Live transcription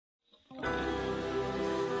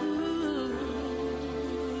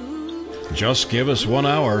Just give us 1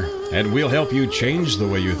 hour, and we'll help you change the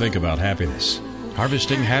way you think about happiness.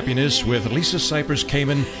 Harvesting Happiness with Lisa Cypers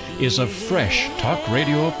Kamen is a fresh talk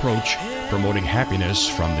radio approach promoting happiness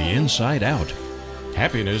from the inside out.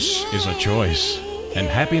 Happiness is a choice, and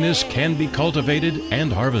happiness can be cultivated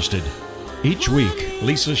and harvested. Each week,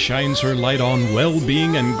 Lisa shines her light on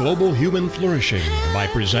well-being and global human flourishing by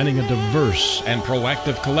presenting a diverse and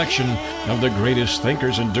proactive collection of the greatest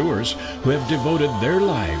thinkers and doers who have devoted their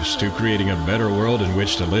lives to creating a better world in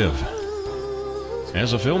which to live.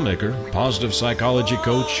 As a filmmaker, positive psychology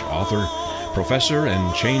coach, author, professor,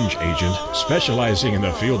 and change agent specializing in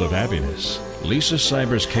the field of happiness, Lisa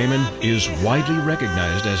Cypers Kamen is widely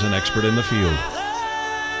recognized as an expert in the field.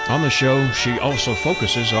 On the show, she also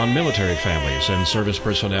focuses on military families and service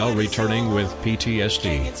personnel returning with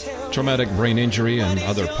PTSD, traumatic brain injury, and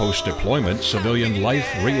other post-deployment civilian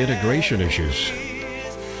life reintegration issues.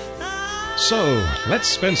 So, let's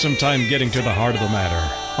spend some time getting to the heart of the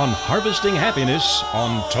matter on Harvesting Happiness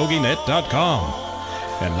on TogiNet.com.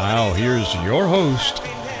 And now, here's your host,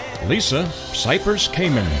 Lisa Cypers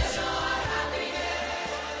Kamen.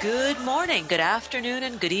 Good morning, good afternoon,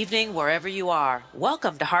 and good evening, wherever you are.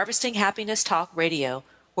 Welcome to Harvesting Happiness Talk Radio,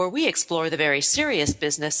 where we explore the very serious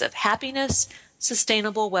business of happiness,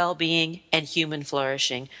 sustainable well-being, and human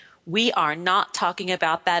flourishing. We are not talking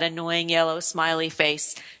about that annoying yellow smiley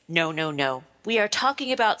face. No, no, no. We are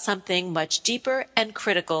talking about something much deeper and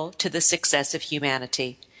critical to the success of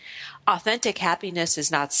humanity. Authentic happiness is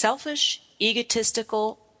not selfish,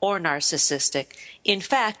 egotistical, or narcissistic. In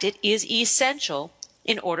fact, it is essential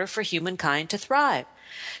in order for humankind to thrive.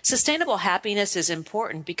 Sustainable happiness is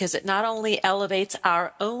important because it not only elevates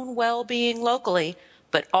our own well-being locally,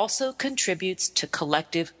 but also contributes to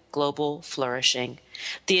collective global flourishing.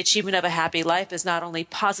 The achievement of a happy life is not only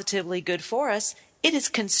positively good for us, it is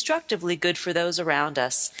constructively good for those around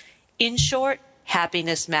us. In short,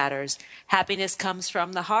 happiness matters. Happiness comes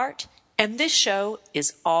from the heart, and this show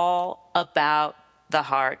is all about the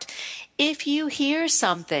heart. If you hear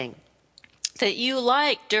something that you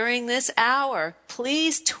like during this hour,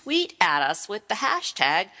 please tweet at us with the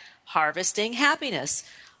hashtag Harvesting Happiness.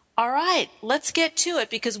 All right, let's get to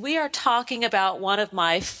it because we are talking about one of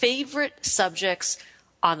my favorite subjects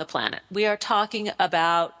on the planet. We are talking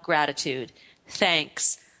about gratitude,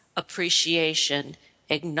 thanks, appreciation,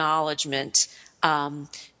 acknowledgement,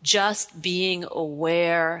 just being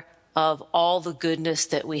aware of all the goodness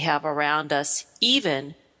that we have around us,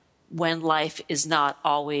 even when life is not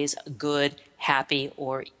always good, happy,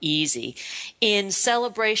 or easy. In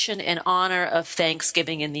celebration and honor of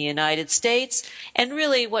Thanksgiving in the United States, and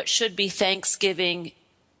really what should be Thanksgiving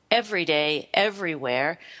every day,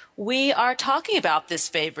 everywhere, we are talking about this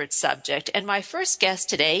favorite subject. And my first guest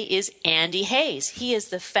today is Andy Hayes. He is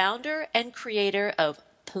the founder and creator of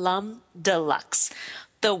Plum Deluxe,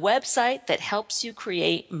 the website that helps you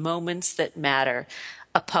create moments that matter.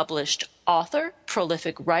 A published author,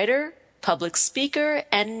 prolific writer, public speaker,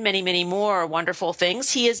 and many, many more wonderful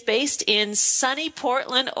things. He is based in sunny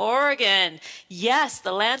Portland, Oregon. Yes,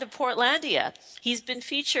 the land of Portlandia. He's been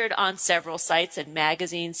featured on several sites and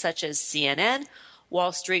magazines such as CNN,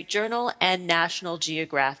 Wall Street Journal, and National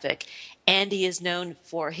Geographic. Andy is known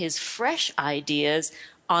for his fresh ideas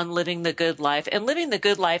on living the good life. And living the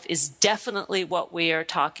good life is definitely what we are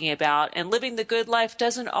talking about. And living the good life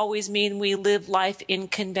doesn't always mean we live life in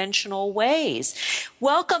conventional ways.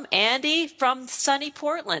 Welcome, Andy, from sunny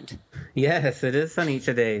Portland. Yes, it is sunny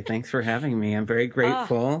today. Thanks for having me. I'm very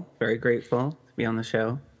grateful to be on the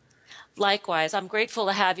show. Likewise, I'm grateful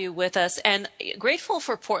to have you with us and grateful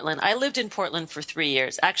for Portland. I lived in Portland for 3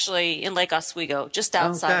 years, actually in Lake Oswego, just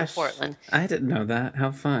outside of Portland. I didn't know that.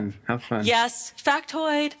 How fun. Yes,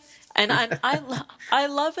 factoid. And I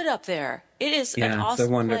love it up there. It is an awesome place. It's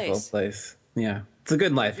a wonderful place. Yeah. It's a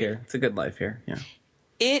good life here. Yeah.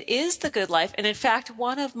 It is the good life. And in fact,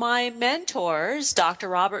 one of my mentors, Dr.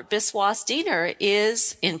 Robert Biswas Diener,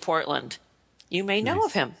 is in Portland. You may know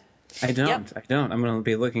of him. I don't. I'm going to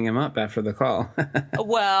be looking him up after the call.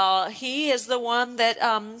 Well, he is the one that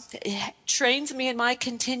trains me in my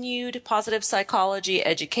continued positive psychology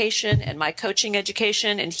education and my coaching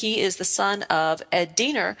education. And he is the son of Ed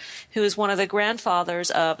Diener, who is one of the grandfathers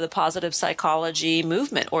of the positive psychology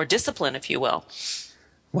movement, or discipline, if you will.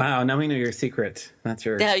 Wow, now we know your secret. That's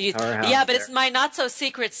your powerhouse. Yeah, but it's my not so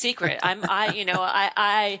secret. I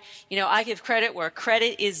give credit where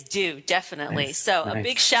credit is due, definitely. Nice. So a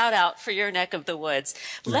big shout out for your neck of the woods.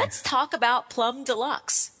 Nice. Let's talk about Plum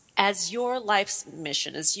Deluxe as your life's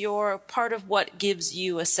mission, as your part of what gives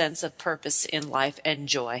you a sense of purpose in life and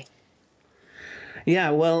joy.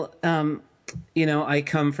 Yeah, well, I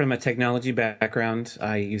come from a technology background.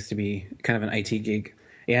 I used to be kind of an IT geek.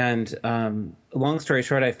 And long story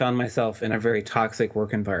short, I found myself in a very toxic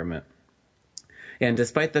work environment. And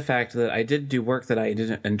despite the fact that I did do work that I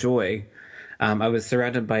didn't enjoy, I was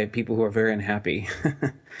surrounded by people who are very unhappy.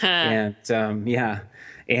 And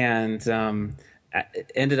I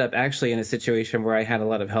ended up actually in a situation where I had a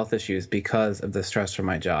lot of health issues because of the stress from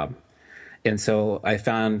my job. And so I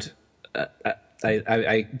found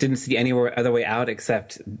I didn't see any other way out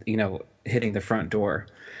except, hitting the front door.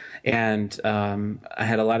 And I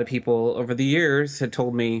had a lot of people over the years had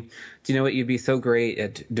told me, do you know what, you'd be so great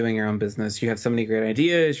at doing your own business. You have so many great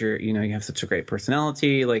ideas. You have such a great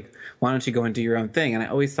personality. Like, why don't you go and do your own thing? And I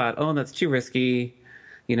always thought, oh, that's too risky.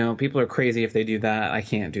 People are crazy if they do that. I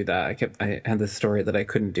can't do that. I had this story that I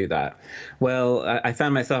couldn't do that. Well, I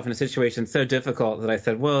found myself in a situation so difficult that I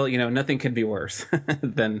said, well, nothing could be worse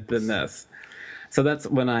than this. So that's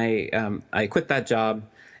when I quit that job.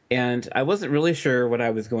 And I wasn't really sure what I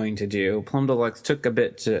was going to do. Plum Deluxe took a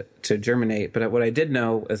bit to germinate, but what I did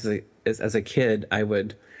know as a kid, I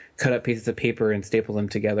would cut up pieces of paper and staple them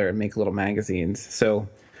together and make little magazines. So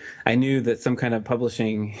I knew that some kind of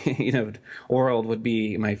publishing, world would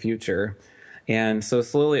be my future. And so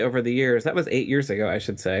slowly over the years, that was 8 years ago, I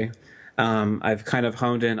should say, I've kind of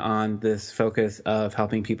honed in on this focus of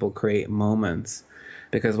helping people create moments.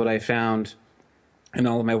 Because what I found in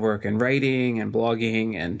all of my work in writing and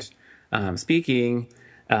blogging and speaking,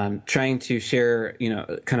 trying to share,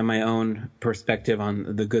 kind of my own perspective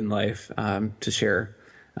on the good life, to share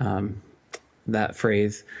that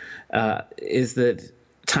phrase, is that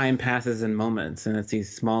time passes in moments, and it's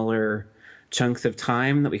these smaller chunks of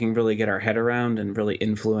time that we can really get our head around and really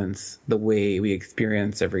influence the way we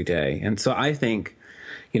experience every day. And so I think,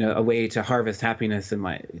 a way to harvest happiness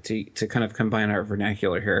to kind of combine our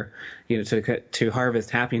vernacular here, to harvest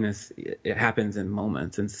happiness, it happens in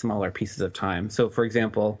moments, in smaller pieces of time. So, for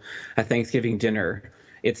example, a Thanksgiving dinner,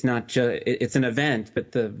 it's not just, it's an event,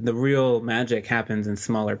 but the real magic happens in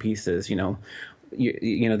smaller pieces,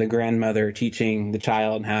 the grandmother teaching the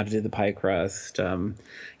child how to do the pie crust,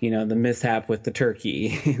 the mishap with the turkey,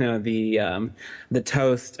 the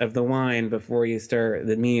toast of the wine before you start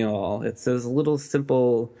the meal. It's those little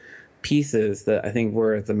simple pieces that I think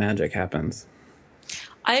where the magic happens.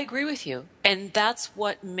 I agree with you. And that's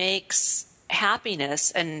what makes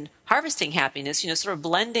happiness and harvesting happiness, sort of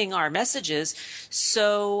blending our messages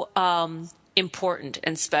so important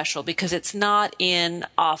and special, because it's not in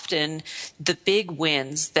often the big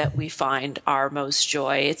wins that we find our most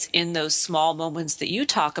joy. It's in those small moments that you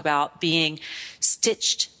talk about being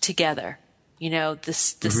stitched together. Anne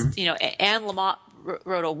Lamott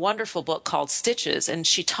wrote a wonderful book called Stitches, and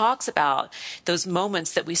she talks about those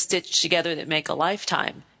moments that we stitch together that make a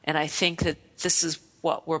lifetime. And I think that this is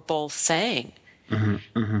what we're both saying.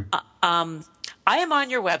 I am on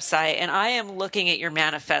your website, and I am looking at your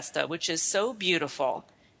manifesto, which is so beautiful.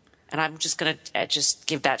 And I'm just going to just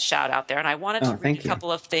give that shout out there. And I wanted to read a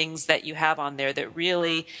couple of things that you have on there that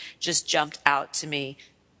really just jumped out to me.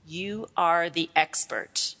 You are the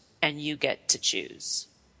expert, and you get to choose.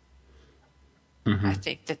 I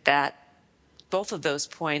think that both of those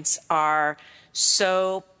points are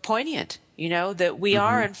so poignant, that we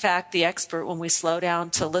are, in fact, the expert when we slow down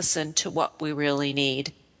to listen to what we really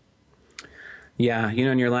need. Yeah,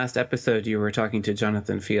 in your last episode, you were talking to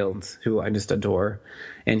Jonathan Fields, who I just adore,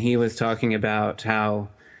 and he was talking about how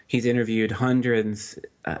he's interviewed hundreds,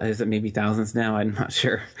 is it maybe thousands now? I'm not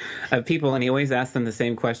sure, of people, and he always asks them the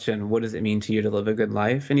same question: what does it mean to you to live a good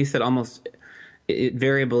life? And he said almost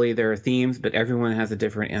invariably there are themes, but everyone has a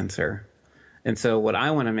different answer. And so what I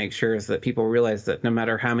want to make sure is that people realize that no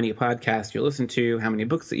matter how many podcasts you listen to, how many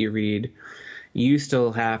books that you read, you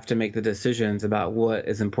still have to make the decisions about what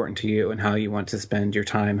is important to you and how you want to spend your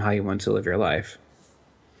time, how you want to live your life.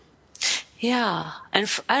 Yeah. And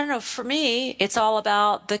I don't know, for me, it's all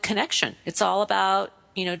about the connection. It's all about,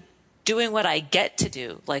 doing what I get to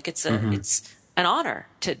do. Like it's an honor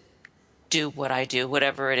to do what I do,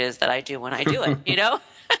 whatever it is that I do when I do it,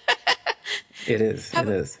 It is. It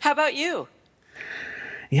is. How about you?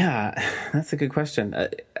 Yeah, that's a good question.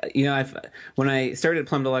 When I started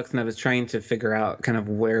Plum Deluxe and I was trying to figure out kind of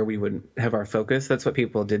where we would have our focus, that's what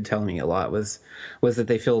people did tell me a lot was that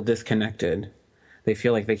they feel disconnected. They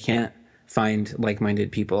feel like they can't find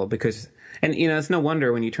like-minded people because, and it's no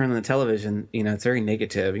wonder when you turn on the television, it's very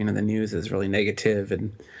negative. The news is really negative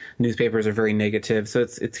and newspapers are very negative. So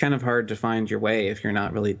it's kind of hard to find your way if you're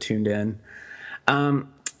not really tuned in.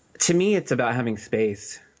 To me, it's about having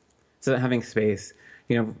space. It's about having space.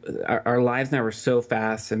 Our lives now are so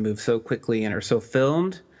fast and move so quickly and are so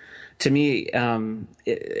filmed to me,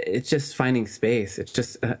 it's just finding space. It's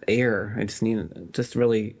just air. I just need just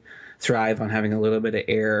really thrive on having a little bit of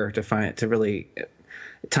air to really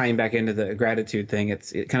tying back into the gratitude thing.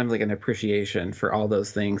 It's kind of like an appreciation for all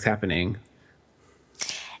those things happening.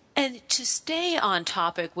 And to stay on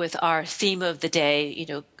topic with our theme of the day,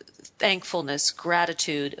 thankfulness,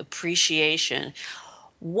 gratitude, appreciation,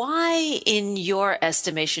 why, in your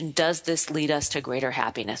estimation, does this lead us to greater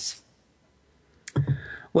happiness?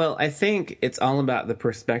 Well, I think it's all about the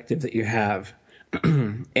perspective that you have.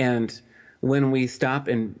 And when we stop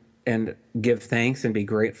and give thanks and be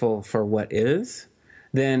grateful for what is,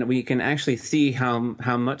 then we can actually see how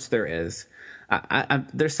much there is.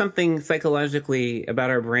 There's something psychologically about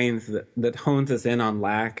our brains that hones us in on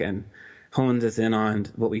lack and hones us in on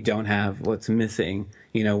what we don't have, what's missing.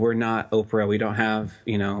 We're not Oprah. We don't have,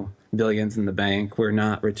 billions in the bank. We're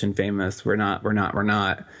not rich and famous. We're not.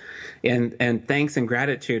 And thanks and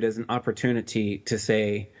gratitude is an opportunity to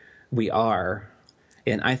say we are.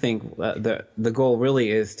 And I think the goal really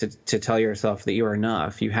is to tell yourself that you are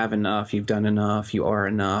enough. You have enough. You've done enough. You are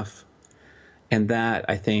enough. And that,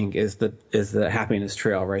 I think, is the happiness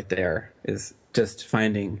trail right there, is just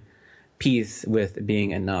finding peace with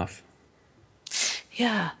being enough.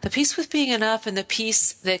 Yeah, the peace with being enough, and the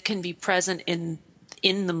peace that can be present in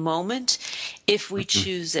the moment if we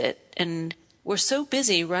choose it. And we're so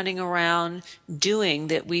busy running around doing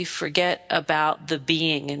that we forget about the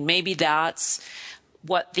being. And maybe that's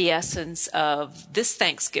what the essence of this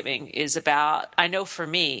Thanksgiving is about. I know for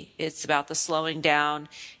me, it's about the slowing down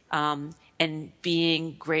and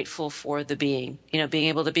being grateful for the being, being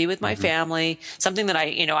able to be with my family, something that I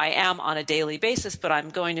am on a daily basis, but I'm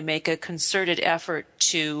going to make a concerted effort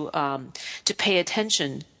to pay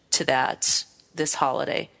attention to that this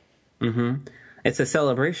holiday. Mm-hmm. It's a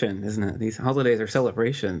celebration, isn't it? These holidays are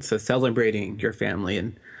celebrations. So celebrating your family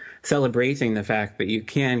and celebrating the fact that you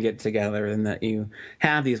can get together and that you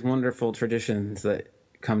have these wonderful traditions that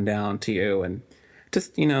come down to you, and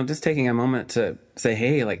just taking a moment to say,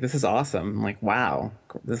 hey, like, this is awesome. Like, wow,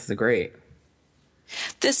 this is great.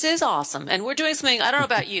 This is awesome. And we're doing something, I don't know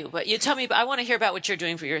about you, but you tell me, I want to hear about what you're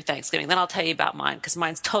doing for your Thanksgiving. Then I'll tell you about mine, because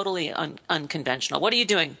mine's totally unconventional. What are you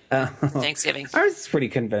doing for Thanksgiving? Ours is pretty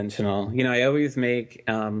conventional. I always make,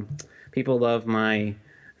 people love my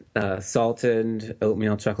salted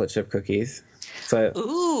oatmeal chocolate chip cookies.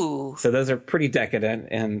 So those are pretty decadent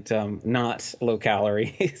and not low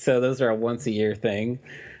calorie. So those are a once a year thing.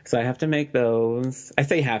 So I have to make those. I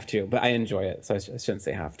say have to, but I enjoy it. So I shouldn't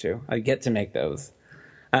say have to. I get to make those.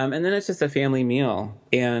 And then it's just a family meal.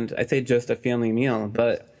 And I say just a family meal,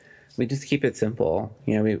 but we just keep it simple.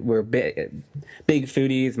 We're big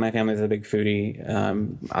foodies. My family's a big foodie.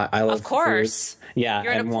 I love Of course. Food. Yeah.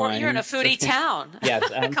 You're in a foodie town. Yes,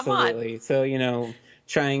 absolutely. Come on. So,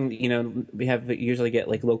 trying, we usually get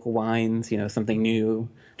like local wines, something new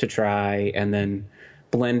to try, and then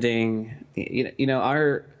blending.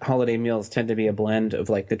 Our holiday meals tend to be a blend of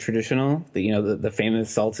like the traditional, the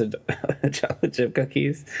famous salted chocolate chip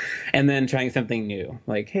cookies, and then trying something new.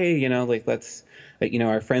 Like, hey, let's,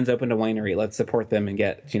 our friends opened a winery, let's support them and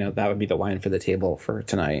get, that would be the wine for the table for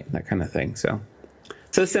tonight, that kind of thing. So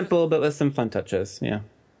simple, but with some fun touches. Yeah.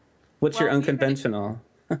 What's your unconventional?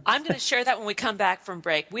 I'm going to share that when we come back from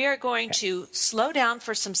break. We are going to slow down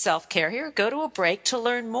for some self-care here, go to a break. To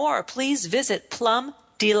learn more, please visit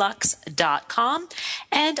plumdeluxe.com,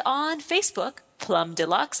 and on Facebook, Plum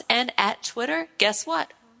Deluxe, and at Twitter, guess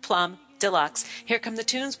what? Plum Deluxe. Here come the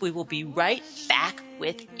tunes. We will be right back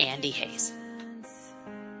with Andy Hayes.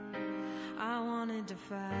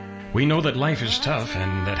 We know that life is tough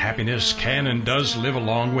and that happiness can and does live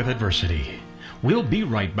along with adversity. We'll be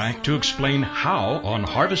right back to explain how on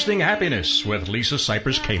Harvesting Happiness with Lisa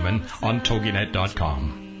Cypers Kamen on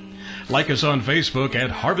TogiNet.com. Like us on Facebook at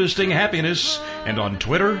Harvesting Happiness and on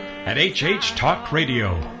Twitter at HH Talk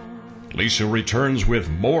Radio. Lisa returns with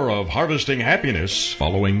more of Harvesting Happiness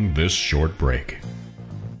following this short break.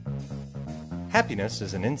 Happiness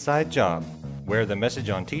is an inside job. Wear the message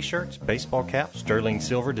on t-shirts, baseball caps, sterling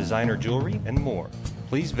silver designer jewelry, and more.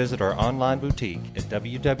 Please visit our online boutique at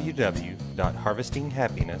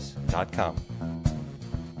www.harvestinghappiness.com.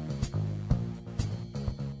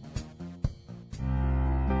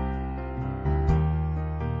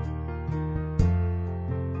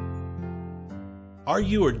 Are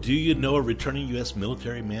you or do you know a returning U.S.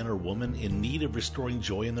 military man or woman in need of restoring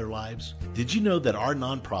joy in their lives? Did you know that our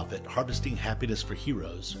nonprofit, Harvesting Happiness for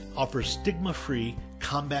Heroes, offers stigma-free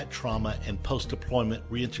combat trauma and post-deployment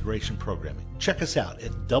reintegration programming? Check us out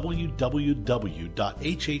at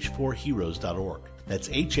www.hh4heroes.org. That's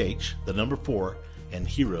HH, the number 4, and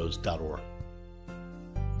heroes.org.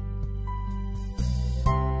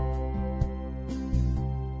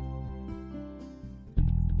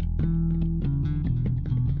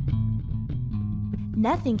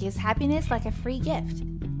 Nothing gives happiness like a free gift.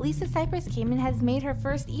 Lisa Cypers Kamen has made her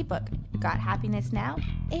first ebook, Got Happiness Now?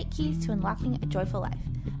 8 Keys to Unlocking a Joyful Life,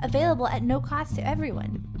 available at no cost to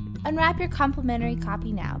everyone. Unwrap your complimentary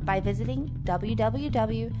copy now by visiting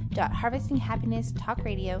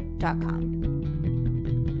www.harvestinghappinesstalkradio.com.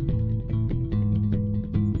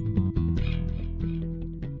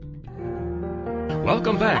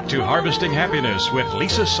 Welcome back to Harvesting Happiness with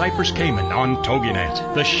Lisa Cypers Kamen on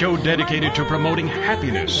TogiNet, the show dedicated to promoting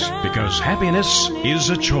happiness, because happiness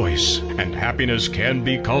is a choice, and happiness can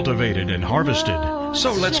be cultivated and harvested.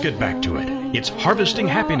 So let's get back to it. It's Harvesting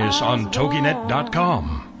Happiness on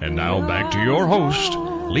TogiNet.com. And now back to your host,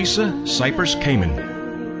 Lisa Cypers Kamen.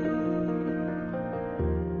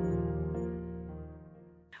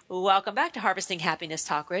 Welcome back to Harvesting Happiness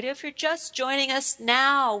Talk Radio. If you're just joining us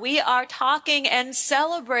now, we are talking and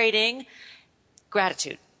celebrating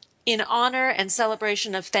gratitude in honor and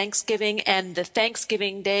celebration of Thanksgiving and the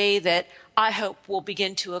Thanksgiving Day that I hope will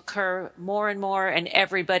begin to occur more and more in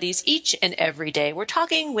everybody's each and every day. We're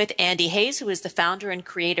talking with Andy Hayes, who is the founder and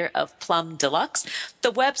creator of Plum Deluxe,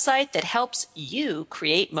 the website that helps you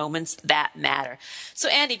create moments that matter. So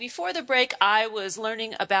Andy, before the break, I was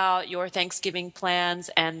learning about your Thanksgiving plans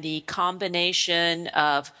and the combination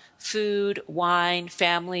of food, wine,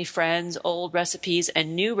 family, friends, old recipes,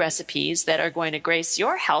 and new recipes that are going to grace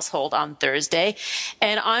your household on Thursday.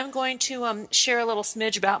 And I'm going to share a little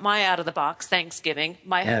smidge about my out-of-the-box Thanksgiving.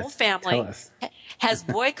 My whole family has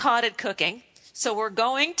boycotted cooking. So we're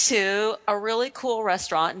going to a really cool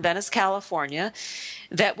restaurant in Venice, California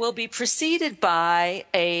that will be preceded by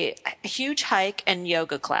a huge hike and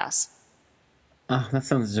yoga class. Oh, that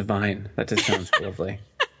sounds divine. That just sounds lovely.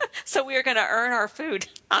 So we are going to earn our food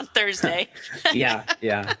on Thursday. Yeah.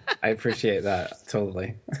 I appreciate that.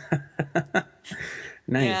 Totally.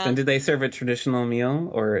 Nice. Yeah. And did they serve a traditional meal,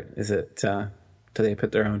 or is it, do they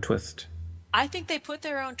put their own twist? I think they put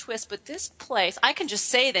their own twist, but this place, I can just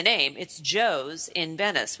say the name. It's Joe's in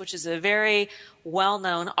Venice, which is a very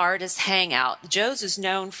well-known artist hangout. Joe's is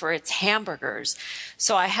known for its hamburgers.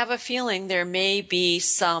 So I have a feeling there may be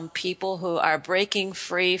some people who are breaking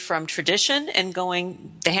free from tradition and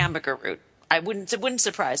going the hamburger route. It wouldn't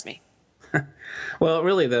surprise me. Well,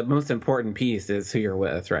 really, the most important piece is who you're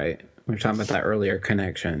with, right? We were talking about that earlier,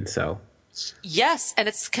 connection, so... Yes, and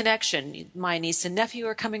it's connection. My niece and nephew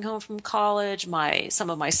are coming home from college. Some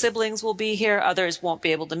of my siblings will be here. Others won't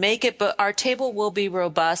be able to make it, but our table will be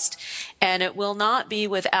robust, and it will not be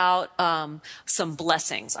without some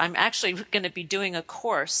blessings. I'm actually going to be doing a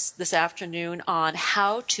course this afternoon on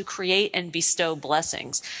how to create and bestow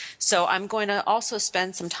blessings. So I'm going to also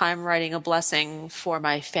spend some time writing a blessing for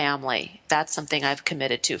my family. That's something I've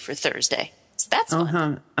committed to for Thursday. So that's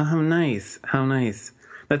fun. How nice. How nice.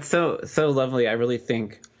 That's so lovely. I really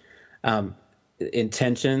think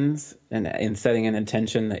intentions and in setting an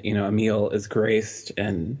intention that, a meal is graced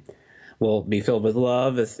and will be filled with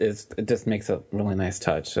love it just makes a really nice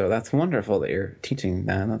touch. So that's wonderful that you're teaching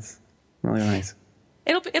that. That's really nice.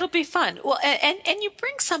 It'll be fun. Well, and you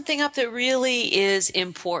bring something up that really is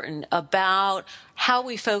important about how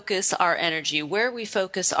we focus our energy, where we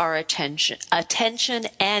focus our attention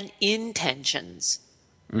and intentions.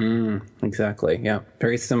 Exactly. Yeah.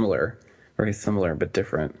 Very similar, but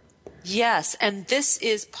different. Yes. And this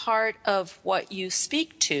is part of what you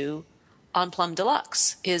speak to on Plum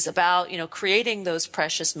Deluxe, is about, creating those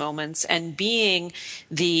precious moments and being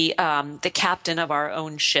the captain of our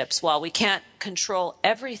own ships. While we can't control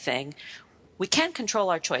everything, we can control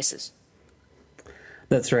our choices.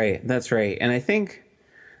 That's right. And I think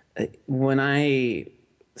when I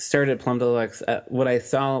started Plum Deluxe, what I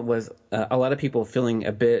saw was a lot of people feeling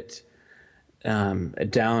a bit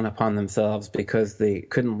down upon themselves because they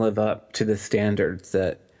couldn't live up to the standards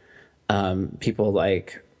that people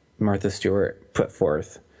like Martha Stewart put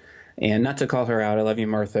forth. And not to call her out, I love you,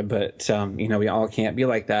 Martha, but we all can't be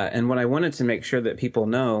like that. And what I wanted to make sure that people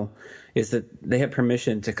know is that they have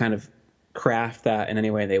permission to kind of craft that in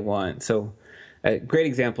any way they want. So a great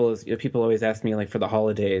example is people always ask me, like, for the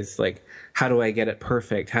holidays, like, how do I get it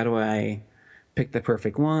perfect? How do I pick the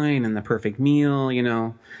perfect wine and the perfect meal?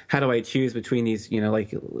 How do I choose between these,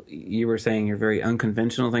 like you were saying, your very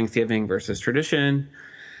unconventional Thanksgiving versus tradition?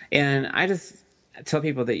 And I just tell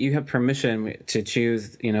people that you have permission to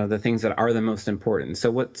choose, the things that are the most important. So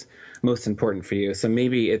what's most important for you? So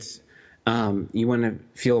maybe it's you want to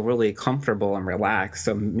feel really comfortable and relaxed.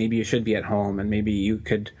 So maybe you should be at home, and maybe you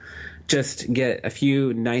could just get a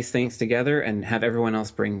few nice things together and have everyone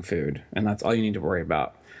else bring food, and that's all you need to worry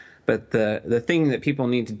about. But the thing that people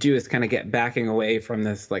need to do is kind of get backing away from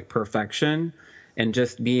this like perfection and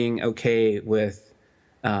just being okay with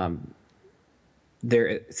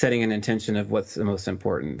they're setting an intention of what's the most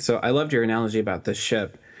important. So I loved your analogy about the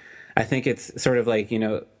ship. I think it's sort of like,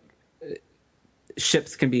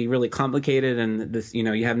 ships can be really complicated, and this,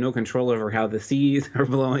 you have no control over how the seas are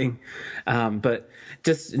blowing. But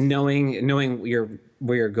just knowing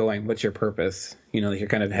where you're going, what's your purpose, you're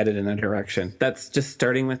kind of headed in that direction. That's just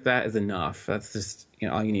starting with that is enough. That's just,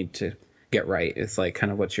 all you need to get right. It's like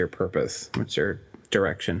kind of what's your purpose, what's your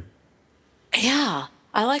direction. Yeah,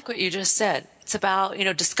 I like what you just said. It's about,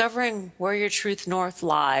 discovering where your truth north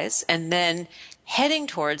lies and then heading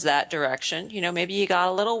towards that direction. Maybe you got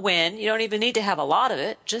a little wind. You don't even need to have a lot of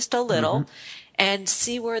it, just a little, and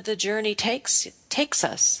see where the journey takes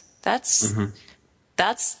us. That's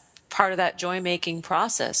part of that joy-making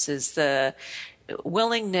process, is the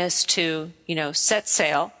willingness to, set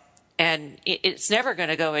sail, and it's never going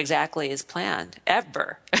to go exactly as planned,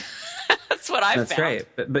 ever. That's what I've found. That's right.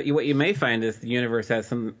 But what you may find is the universe has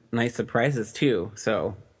some nice surprises too.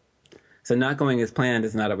 So not going as planned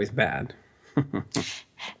is not always bad.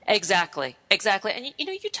 Exactly. And,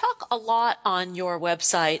 you talk a lot on your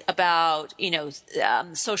website about,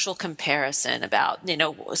 social comparison, about,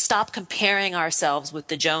 stop comparing ourselves with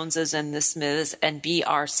the Joneses and the Smiths and be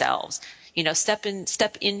ourselves. Step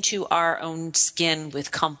into our own skin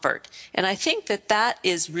with comfort. And I think that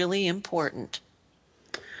is really important.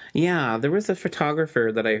 Yeah, there was a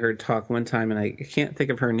photographer that I heard talk one time, and I can't think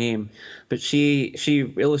of her name, but she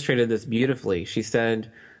illustrated this beautifully. She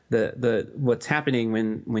said the what's happening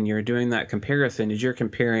when you're doing that comparison is you're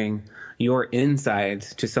comparing your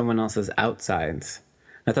insides to someone else's outsides.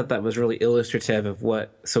 I thought that was really illustrative of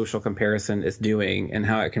what social comparison is doing and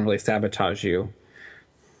how it can really sabotage you.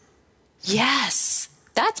 Yes,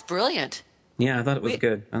 that's brilliant. Yeah, I thought it was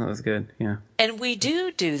good. I thought it was good. Yeah. And we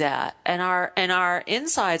do that. And our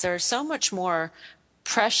insides are so much more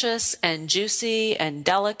precious and juicy and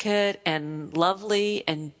delicate and lovely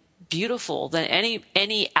and beautiful than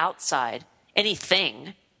any outside,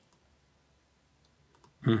 anything.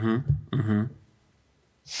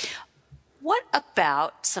 What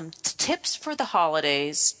about some tips for the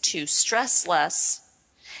holidays to stress less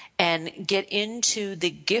and get into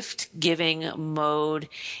the gift-giving mode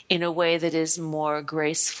in a way that is more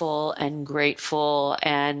graceful and grateful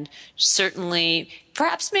and certainly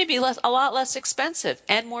perhaps maybe a lot less expensive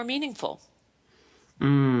and more meaningful?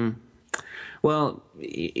 Well,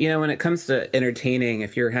 when it comes to entertaining,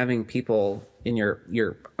 if you're having people in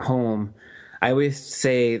your home, I always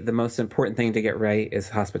say the most important thing to get right is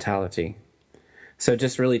hospitality. So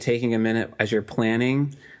just really taking a minute as you're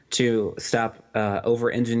planning to stop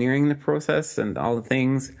over-engineering the process and all the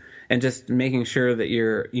things, and just making sure that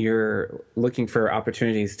you're looking for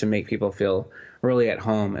opportunities to make people feel really at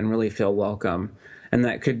home and really feel welcome. And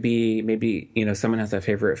that could be maybe, someone has a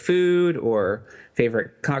favorite food or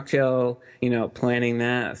favorite cocktail, planning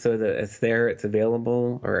that so that it's there, it's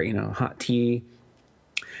available, or, hot tea.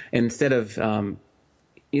 Instead of,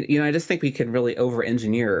 I just think we can really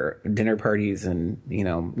over-engineer dinner parties and,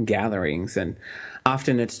 gatherings. And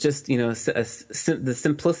often it's just, the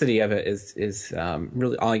simplicity of it is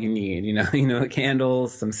really all you need,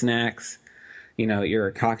 candles, some snacks, your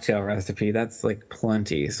cocktail recipe, that's like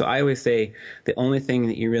plenty. So I always say the only thing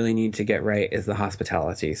that you really need to get right is the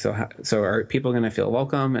hospitality. So are people going to feel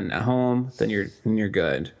welcome and at home? Then you're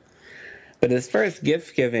good. But as far as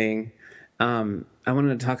gift giving, I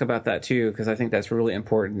wanted to talk about that too, because I think that's really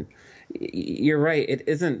important. You're right. It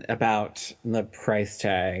isn't about the price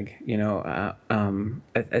tag.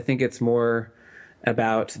 I think it's more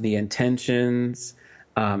about the intentions.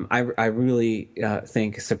 I really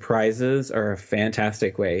think surprises are a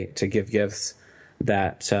fantastic way to give gifts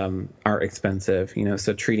that are expensive.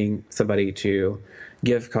 So treating somebody to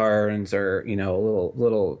gift cards or a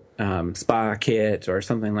little spa kit or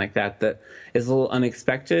something like that is a little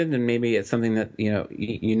unexpected, and maybe it's something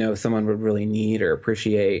that someone would really need or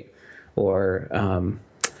appreciate. Or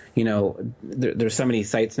there's so many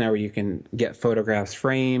sites now where you can get photographs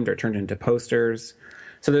framed or turned into posters.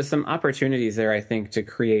 So there's some opportunities there, I think, to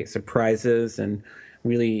create surprises and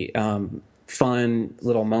really fun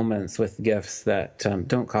little moments with gifts that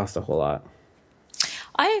don't cost a whole lot.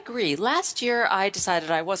 I agree. Last year, I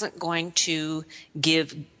decided I wasn't going to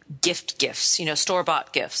give gifts,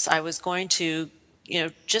 store-bought gifts. I was going to,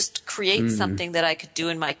 just create something that I could do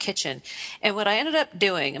in my kitchen. And what I ended up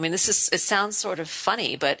doing, it sounds sort of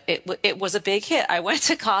funny, but it was a big hit. I went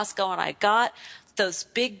to Costco and I got those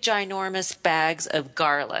big ginormous bags of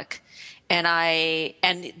garlic and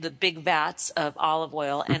the big vats of olive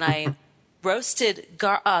oil, and I roasted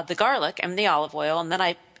the garlic and the olive oil, and then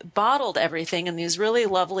I bottled everything in these really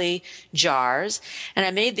lovely jars. And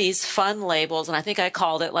I made these fun labels, and I think I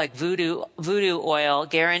called it like voodoo oil,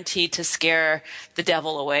 guaranteed to scare the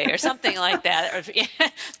devil away or something like that, or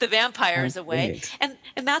the vampires away. And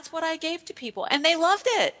that's what I gave to people, and they loved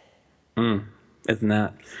it. Isn't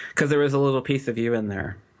that? Because there was a little piece of you in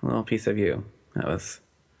there, a little piece of you.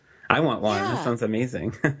 I want one. Yeah. That sounds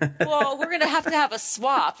amazing. Well, we're going to have a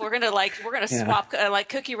swap. We're going to swap like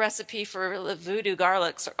cookie recipe for voodoo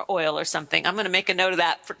garlic oil or something. I'm going to make a note of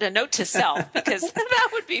that, a note to self, because that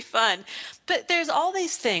would be fun. But there's all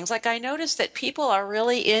these things. Like, I noticed that people are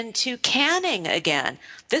really into canning again.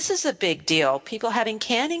 This is a big deal. People having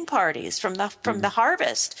canning parties from the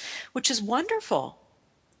harvest, which is wonderful.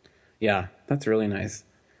 Yeah, that's really nice.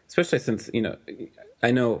 Especially since,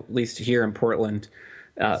 I know at least here in Portland,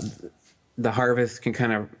 the harvest can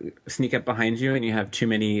kind of sneak up behind you and you have too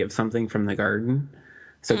many of something from the garden.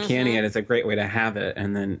 So canning it is a great way to have it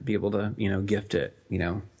and then be able to, gift it,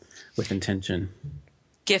 with intention.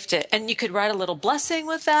 Gift it. And you could write a little blessing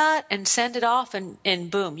with that and send it off,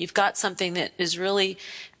 and boom, you've got something that is really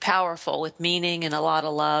powerful with meaning and a lot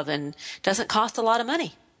of love and doesn't cost a lot of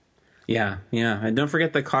money. Yeah. And don't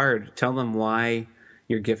forget the card. Tell them why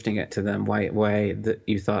you're gifting it to them, why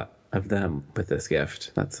you thought of them with this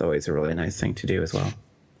gift. That's always a really nice thing to do as well.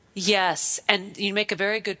 Yes, and you make a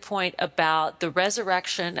very good point about the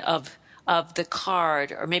resurrection of the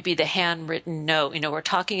card, or maybe the handwritten note. We're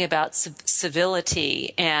talking about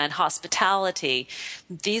civility and hospitality.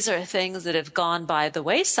 These are things that have gone by the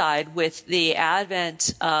wayside with the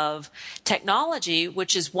advent of technology,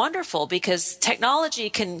 which is wonderful because technology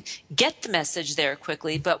can get the message there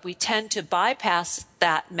quickly, but we tend to bypass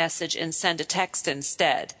that message and send a text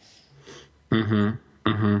instead. And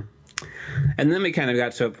then we kind of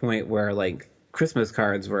got to a point where like Christmas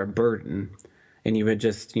cards were a burden, and you would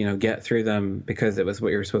just, get through them because it was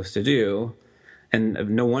what you were supposed to do. And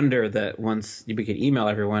no wonder that once we could email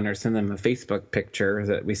everyone or send them a Facebook picture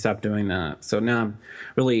that we stopped doing that. So now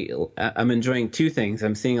I'm enjoying two things.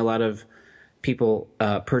 I'm seeing a lot of people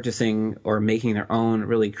purchasing or making their own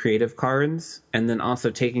really creative cards, and then also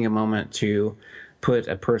taking a moment to put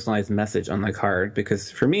a personalized message on the card.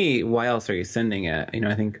 Because for me, why else are you sending it?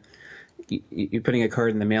 I think you're putting a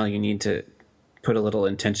card in the mail, you need to put a little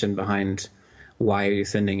intention behind why are you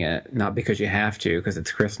sending it, not because you have to, because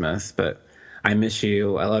it's Christmas, but I miss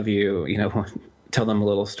you, I love you, tell them a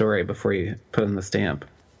little story before you put in the stamp.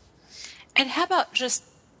 And how about just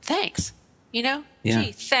thanks?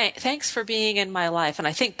 Gee, thanks for being in my life. And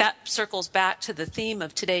I think that circles back to the theme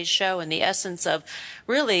of today's show and the essence of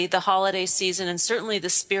really the holiday season, and certainly the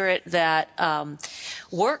spirit that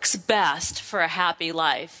works best for a happy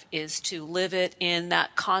life is to live it in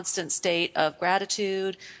that constant state of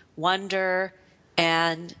gratitude, wonder,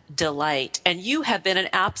 and delight. And you have been an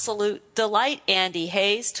absolute delight, Andy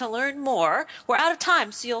Hayes. To learn more, we're out of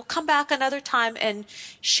time, so you'll come back another time and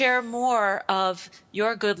share more of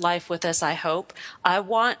your good life with us, I hope. I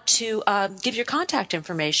want to give your contact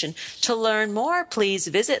information. To learn more, please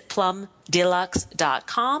visit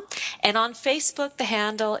plumdeluxe.com. And on Facebook, the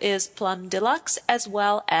handle is Plum Deluxe, as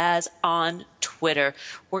well as on Twitter.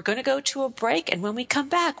 We're going to go to a break, and when we come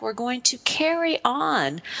back, we're going to carry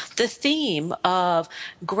on the theme of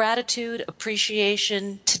gratitude,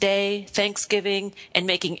 appreciation today, Thanksgiving, and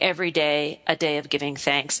making every day a day of giving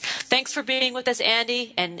thanks. Thanks for being with us,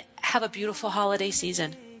 Andy, and have a beautiful holiday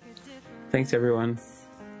season. Thanks, everyone.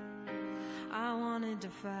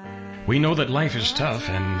 We know that life is tough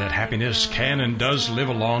and that happiness can and does live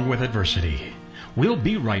along with adversity. We'll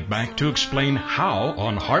be right back to explain how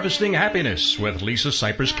on Harvesting Happiness with Lisa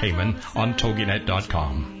Cypers Kamen on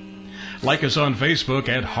TogiNet.com. Like us on Facebook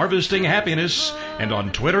at Harvesting Happiness and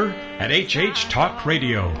on Twitter at HH Talk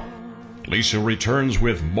Radio. Lisa returns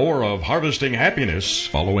with more of Harvesting Happiness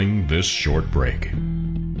following this short break.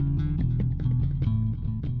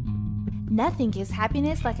 Nothing gives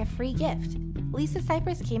happiness like a free gift. Lisa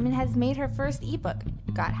Cypers Kamen has made her first ebook,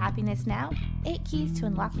 Got Happiness Now? 8 Keys to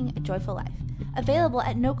Unlocking a Joyful Life, available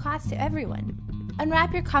at no cost to everyone.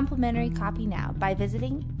 Unwrap your complimentary copy now by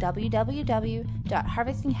visiting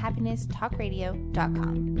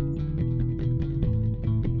www.harvestinghappinesstalkradio.com.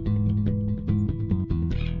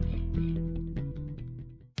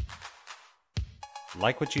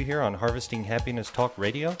 Like what you hear on Harvesting Happiness Talk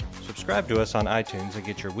Radio? Subscribe to us on iTunes and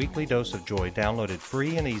get your weekly dose of joy downloaded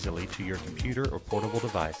free and easily to your computer or portable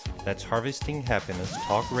device. That's Harvesting Happiness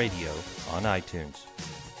Talk Radio on iTunes.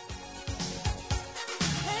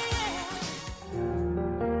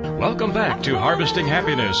 Welcome back to Harvesting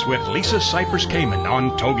Happiness with Lisa Cypers Kamen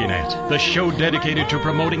on TogiNet, the show dedicated to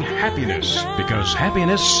promoting happiness, because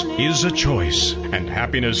happiness is a choice, and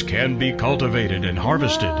happiness can be cultivated and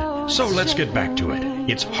harvested. So let's get back to it.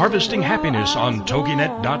 It's Harvesting Happiness on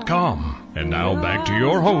TogiNet.com. And now back to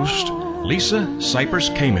your host, Lisa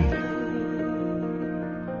Cypers Kamen.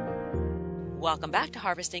 Welcome back to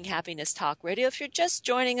Harvesting Happiness Talk Radio. If you're just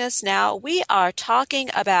joining us now, we are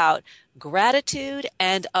talking about gratitude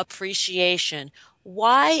and appreciation.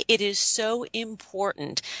 Why it is so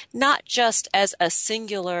important, not just as a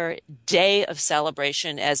singular day of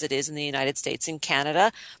celebration as it is in the United States and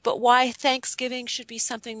Canada, but why Thanksgiving should be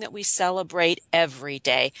something that we celebrate every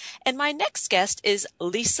day. And my next guest is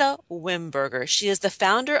Lisa Wimberger. She is the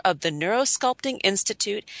founder of the Neurosculpting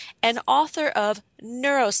Institute and author of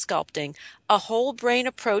Neurosculpting, a whole brain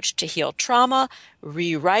approach to heal trauma,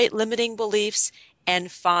 rewrite limiting beliefs,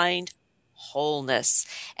 and find wholeness.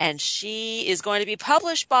 And she is going to be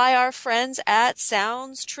published by our friends at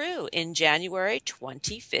Sounds True in January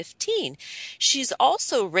 2015. She's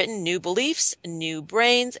also written New Beliefs, New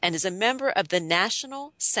Brains, and is a member of the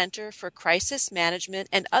National Center for Crisis Management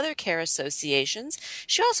and other care associations.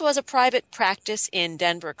 She also has a private practice in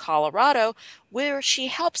Denver, Colorado, where she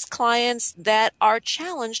helps clients that are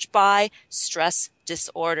challenged by stress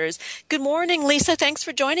disorders. Good morning, Lisa. Thanks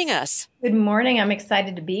for joining us. Good morning. I'm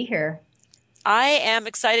excited to be here. I am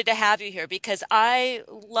excited to have you here because I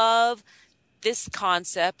love this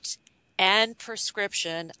concept and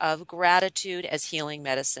prescription of gratitude as healing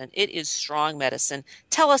medicine. It is strong medicine.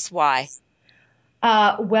 Tell us why.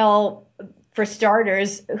 Well, for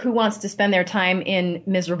starters, who wants to spend their time in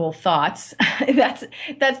miserable thoughts? That's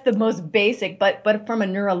the most basic. But from a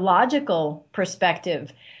neurological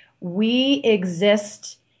perspective, we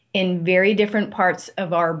exist in very different parts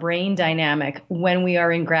of our brain dynamic when we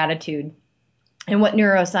are in gratitude. And what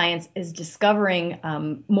neuroscience is discovering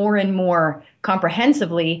more and more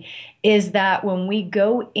comprehensively is that when we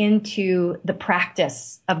go into the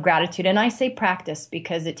practice of gratitude, and I say practice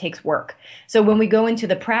because it takes work. So when we go into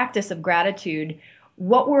the practice of gratitude,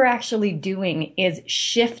 what we're actually doing is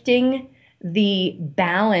shifting the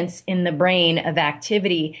balance in the brain of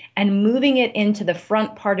activity and moving it into the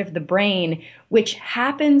front part of the brain, which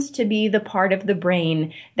happens to be the part of the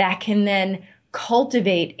brain that can then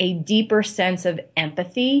cultivate a deeper sense of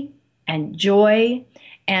empathy and joy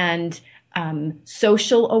and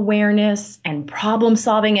social awareness and problem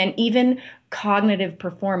solving and even cognitive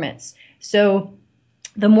performance. So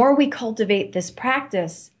the more we cultivate this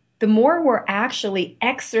practice, the more we're actually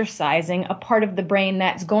exercising a part of the brain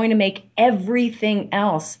that's going to make everything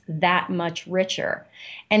else that much richer.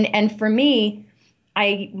 And for me,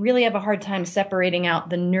 I really have a hard time separating out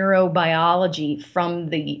the neurobiology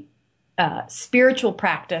from the spiritual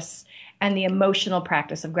practice and the emotional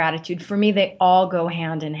practice of gratitude. For me, they all go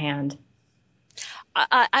hand in hand.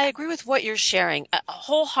 I agree with what you're sharing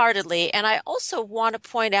wholeheartedly. And I also want to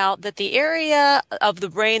point out that the area of the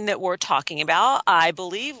brain that we're talking about, I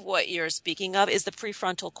believe what you're speaking of is the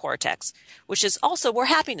prefrontal cortex, which is also where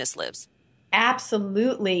happiness lives.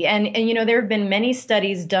 Absolutely. And you know, there have been many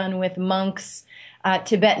studies done with monks,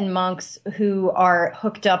 Tibetan monks who are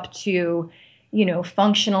hooked up to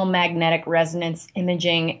functional magnetic resonance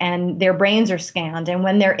imaging, and their brains are scanned. And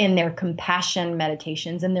when they're in their compassion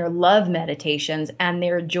meditations and their love meditations and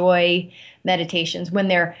their joy meditations, when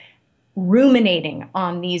they're ruminating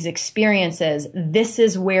on these experiences, this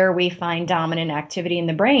is where we find dominant activity in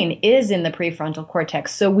the brain is in the prefrontal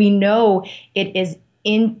cortex. So we know it is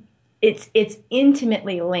it's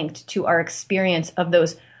intimately linked to our experience of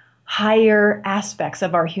those higher aspects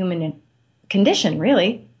of our human condition,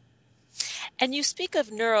 really. And you speak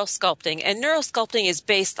of neurosculpting, and neurosculpting is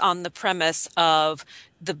based on the premise of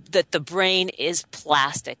that the brain is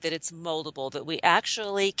plastic, that it's moldable, that we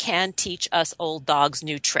actually can teach us old dogs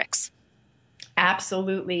new tricks.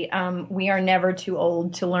 Absolutely. We are never too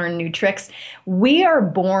old to learn new tricks. We are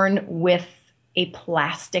born with a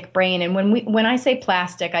plastic brain. And when I say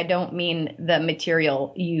plastic, I don't mean the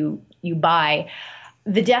material you buy.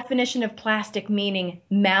 The definition of plastic meaning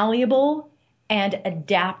malleable and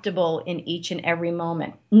adaptable in each and every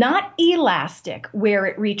moment. Not elastic, where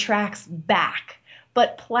it retracts back,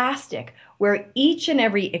 but plastic, where each and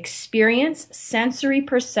every experience, sensory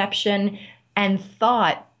perception, and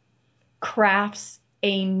thought crafts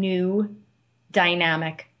a new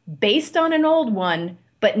dynamic based on an old one,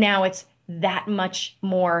 but now it's that much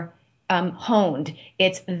more honed.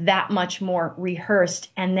 It's that much more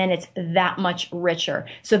rehearsed, and then it's that much richer.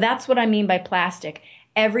 So that's what I mean by plastic.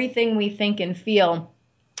 Everything we think and feel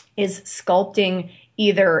is sculpting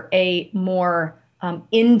either a more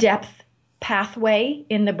in-depth pathway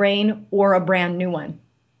in the brain or a brand new one.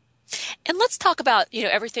 And let's talk about,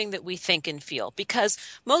 everything that we think and feel, because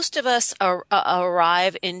most of us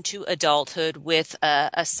arrive into adulthood with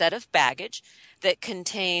a set of baggage that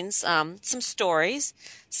contains some stories,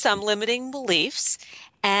 some limiting beliefs.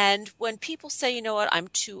 And when people say, you know what, I'm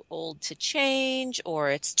too old to change,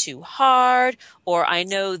 or it's too hard, or I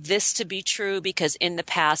know this to be true because in the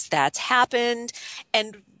past that's happened.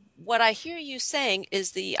 And what I hear you saying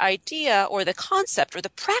is the idea or the concept or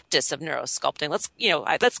the practice of neurosculpting.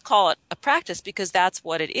 Let's call it a practice because that's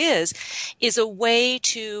what it is a way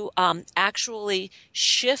to actually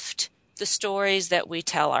shift the stories that we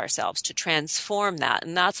tell ourselves, to transform that.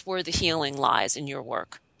 And that's where the healing lies in your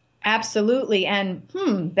work. Absolutely. And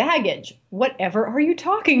baggage, whatever are you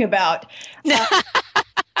talking about?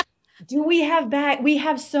 Do we have we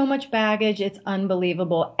have so much baggage. It's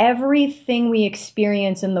unbelievable. Everything we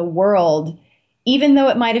experience in the world, even though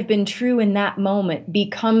it might have been true in that moment,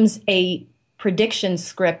 becomes a prediction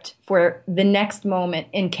script for the next moment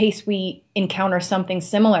in case we encounter something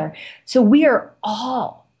similar. So we are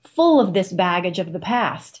all full of this baggage of the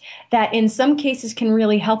past that in some cases can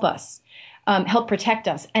really help us, help protect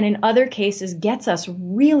us. And in other cases gets us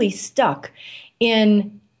really stuck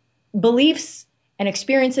in beliefs and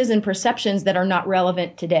experiences and perceptions that are not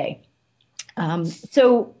relevant today.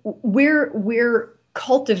 So we're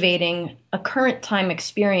cultivating a current time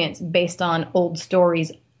experience based on old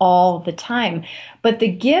stories all the time. But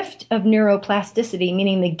the gift of neuroplasticity,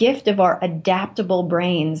 meaning the gift of our adaptable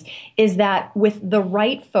brains, is that with the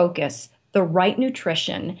right focus, the right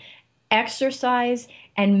nutrition, exercise,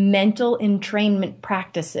 and mental entrainment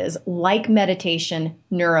practices like meditation,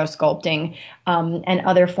 neurosculpting, and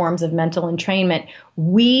other forms of mental entrainment,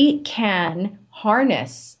 we can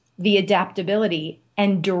harness the adaptability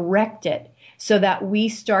and direct it so that we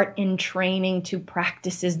start entraining to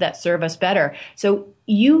practices that serve us better. So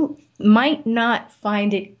you might not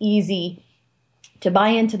find it easy to buy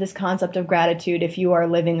into this concept of gratitude if you are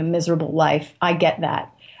living a miserable life. I get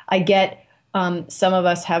that. I get some of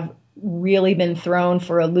us have really been thrown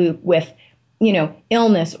for a loop with,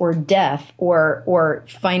 illness or death or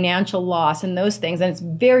financial loss and those things. And it's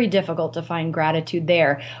very difficult to find gratitude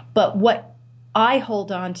there. But what I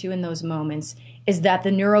hold on to in those moments is that the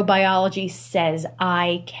neurobiology says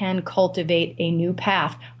I can cultivate a new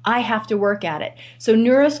path. I have to work at it. So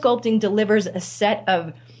neurosculpting delivers a set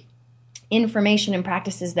of information and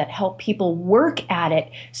practices that help people work at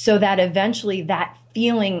it so that eventually that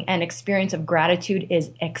feeling and experience of gratitude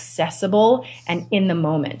is accessible and in the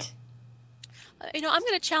moment. I'm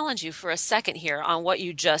going to challenge you for a second here on what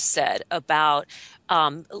you just said about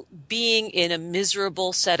being in a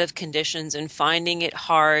miserable set of conditions and finding it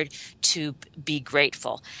hard to be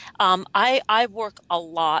grateful. I work a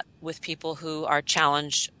lot with people who are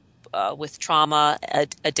challenged with trauma,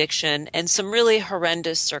 addiction, and some really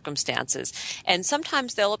horrendous circumstances. And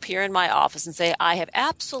sometimes they'll appear in my office and say, I have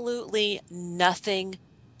absolutely nothing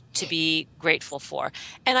to be grateful for.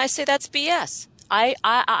 And I say, that's BS.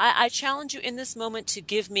 I challenge you in this moment to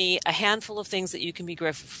give me a handful of things that you can be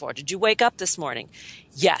grateful for. Did you wake up this morning?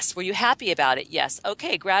 Yes. Were you happy about it? Yes.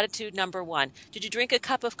 Okay. Gratitude number 1. Did you drink a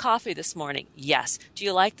cup of coffee this morning? Yes. Do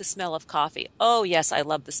you like the smell of coffee? Oh, yes. I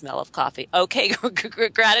love the smell of coffee. Okay.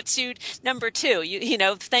 Gratitude number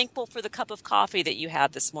 2. Thankful for the cup of coffee that you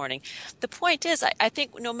had this morning. The point is, I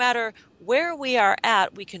think no matter where we are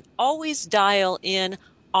at, we can always dial in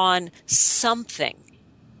on something.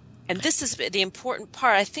 And this is the important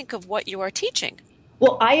part, I think, of what you are teaching.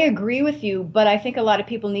 Well, I agree with you, but I think a lot of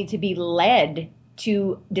people need to be led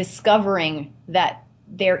to discovering that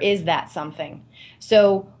there is that something.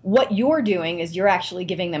 So what you're doing is you're actually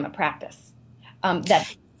giving them a practice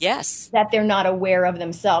that they're not aware of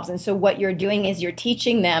themselves. And so what you're doing is you're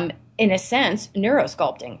teaching them, in a sense,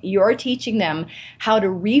 neurosculpting. You're teaching them how to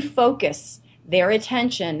refocus their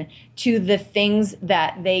attention to the things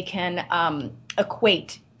that they can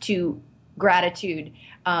equate to gratitude.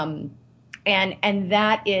 And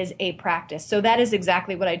that is a practice. So that is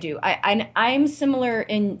exactly what I do. I'm similar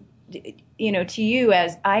to you,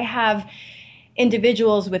 as I have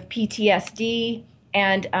individuals with PTSD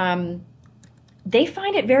and they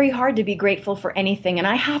find it very hard to be grateful for anything. And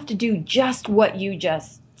I have to do just what you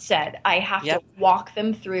just said. I have to walk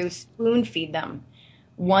them through, spoon feed them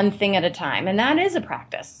one thing at a time. And that is a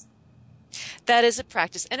practice. That is a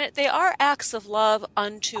practice. And they are acts of love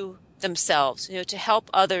unto themselves, to help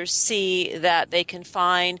others see that they can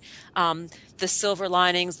find the silver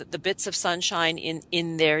linings, the bits of sunshine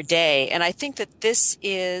in their day. And I think that this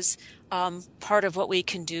is part of what we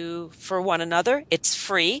can do for one another. It's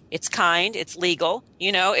free, it's kind, it's legal.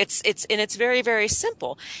 It's very, very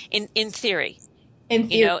simple in theory. In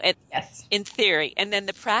theory, yes. In theory, and then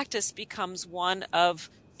the practice becomes one of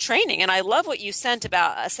training. And I love what you said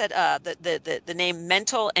about the name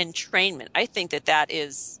mental entrainment. I think that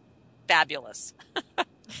is fabulous.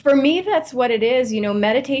 For me, that's what it is.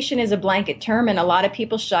 Meditation is a blanket term, and a lot of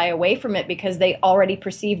people shy away from it because they already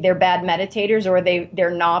perceive they're bad meditators or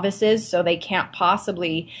they're novices, so they can't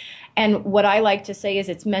possibly. And what I like to say is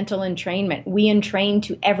it's mental entrainment. We entrain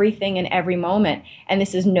to everything in every moment, and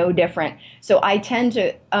this is no different. So I tend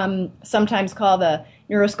to sometimes call the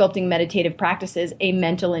neurosculpting meditative practices a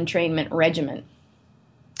mental entrainment regimen.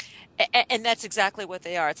 And that's exactly what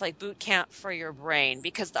they are. It's like boot camp for your brain,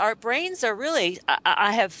 because our brains are really,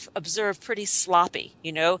 I have observed, pretty sloppy.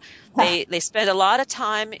 They spend a lot of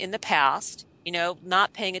time in the past,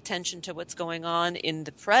 not paying attention to what's going on in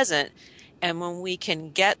the present. And when we can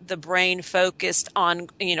get the brain focused on,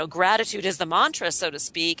 gratitude as the mantra, so to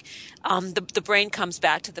speak, the brain comes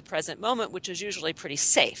back to the present moment, which is usually pretty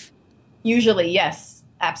safe. Usually, yes,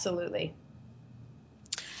 absolutely.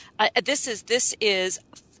 This is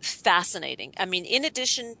fascinating. I mean, in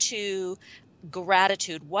addition to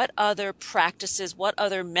gratitude, what other practices, what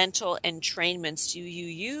other mental entrainments do you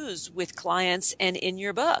use with clients and in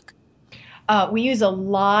your book? We use a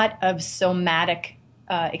lot of somatic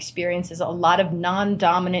experiences, a lot of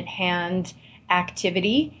non-dominant hand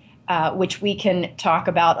activity, which we can talk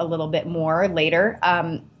about a little bit more later.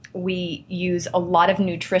 We use a lot of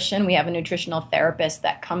nutrition. We have a nutritional therapist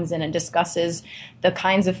that comes in and discusses the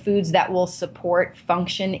kinds of foods that will support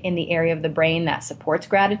function in the area of the brain that supports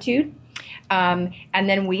gratitude. And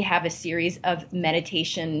then we have a series of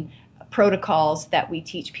meditation protocols that we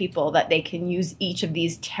teach people that they can use each of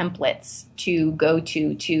these templates to go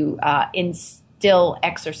to instill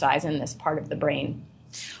exercise in this part of the brain.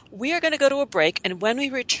 We are going to go to a break, and when we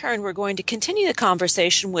return, we're going to continue the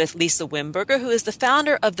conversation with Lisa Wimberger, who is the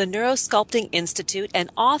founder of the Neurosculpting Institute and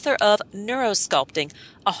author of Neurosculpting,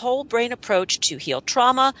 a whole brain approach to heal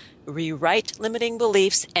trauma, rewrite limiting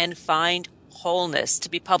beliefs, and find wholeness, to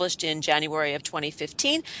be published in January of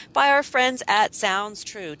 2015 by our friends at Sounds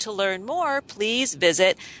True. To learn more, please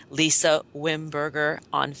visit Lisa Wimberger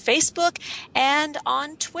on Facebook, and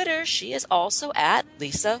on Twitter, she is also at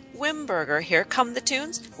Lisa Wimberger. Here come the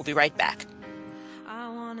tunes. We'll be right back.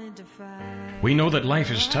 We know that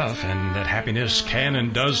life is tough and that happiness can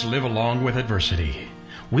and does live along with adversity.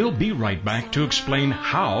 We'll be right back to explain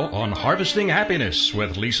how on Harvesting Happiness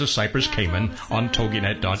with Lisa Cypers Kamen on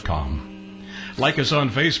TogiNet.com. Like us on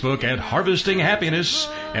Facebook at Harvesting Happiness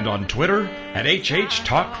and on Twitter at HH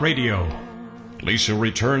Talk Radio. Lisa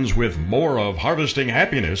returns with more of Harvesting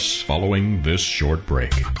Happiness following this short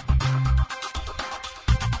break.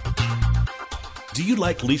 Do you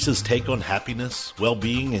like Lisa's take on happiness,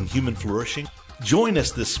 well-being, and human flourishing? Join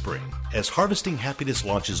us this spring as Harvesting Happiness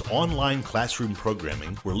launches online classroom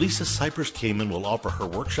programming where Lisa Cypers Kamen will offer her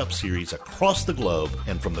workshop series across the globe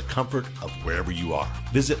and from the comfort of wherever you are.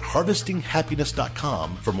 Visit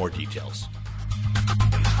harvestinghappiness.com for more details.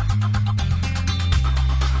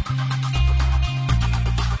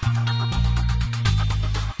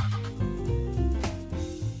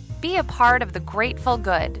 Be a part of the Grateful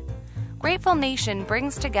Good. Grateful Nation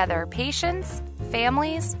brings together patients,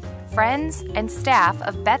 families, friends, and staff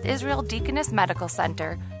of Beth Israel Deaconess Medical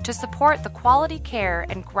Center to support the quality care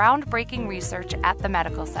and groundbreaking research at the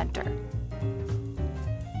medical center.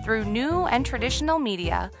 Through new and traditional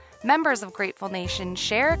media, members of Grateful Nation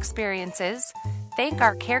share experiences, thank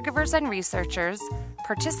our caregivers and researchers,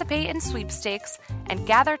 participate in sweepstakes, and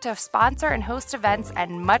gather to sponsor and host events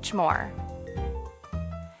and much more.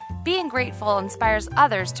 Being grateful inspires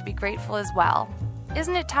others to be grateful as well.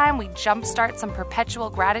 Isn't it time we jumpstart some perpetual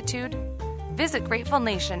gratitude? Visit Grateful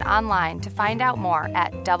Nation online to find out more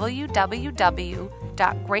at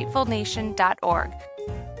www.gratefulnation.org.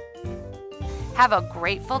 Have a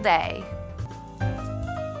grateful day.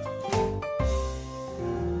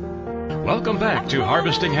 Welcome back to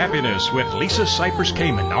Harvesting Happiness with Lisa Cypers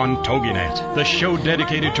Kamen on TogiNet, the show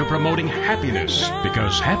dedicated to promoting happiness,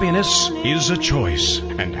 because happiness is a choice,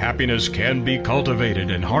 and happiness can be cultivated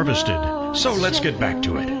and harvested. So let's get back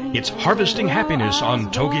to it. It's Harvesting Happiness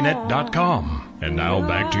on TogiNet.com. And now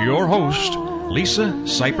back to your host, Lisa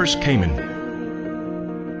Cypers Kamen.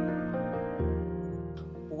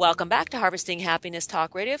 Welcome back to Harvesting Happiness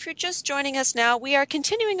Talk Radio. If you're just joining us now, we are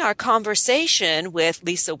continuing our conversation with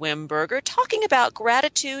Lisa Wimberger, talking about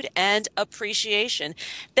gratitude and appreciation,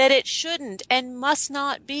 that it shouldn't and must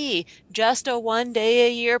not be just a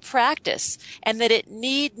one-day-a-year practice, and that it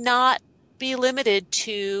need not be limited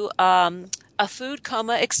to a food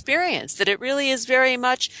coma experience, that it really is very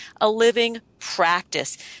much a living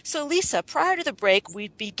practice. So Lisa, prior to the break, we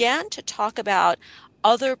began to talk about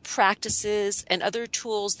other practices and other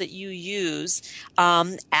tools that you use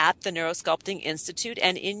at the Neurosculpting Institute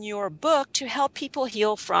and in your book to help people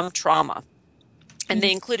heal from trauma. And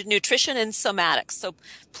they included nutrition and somatics. So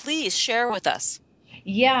please share with us.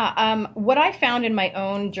 Yeah, what I found in my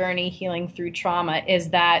own journey healing through trauma is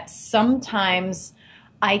that sometimes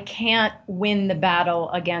I can't win the battle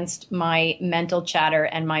against my mental chatter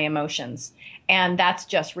and my emotions. And that's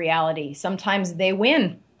just reality. Sometimes they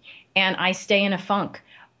win and I stay in a funk.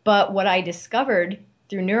 But what I discovered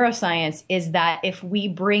through neuroscience is that if we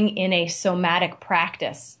bring in a somatic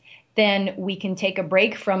practice, then we can take a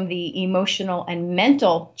break from the emotional and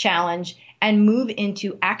mental challenge and move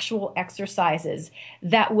into actual exercises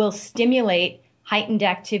that will stimulate heightened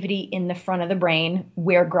activity in the front of the brain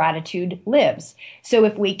where gratitude lives. So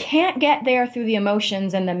if we can't get there through the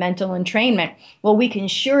emotions and the mental entrainment, well, we can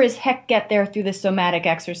sure as heck get there through the somatic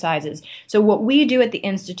exercises. So what we do at the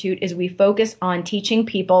Institute is we focus on teaching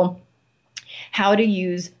people how to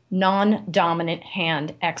use non-dominant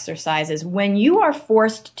hand exercises. When you are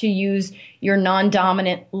forced to use your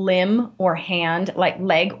non-dominant limb or hand, like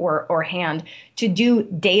leg or hand, to do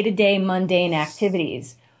day-to-day mundane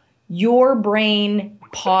activities, your brain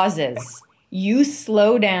pauses, you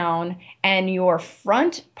slow down, and your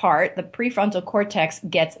front part, the prefrontal cortex,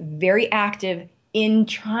 gets very active in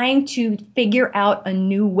trying to figure out a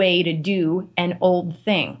new way to do an old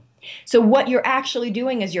thing. So what you're actually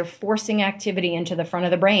doing is you're forcing activity into the front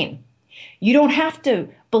of the brain. You don't have to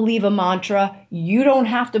believe a mantra. You don't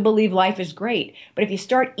have to believe life is great. But if you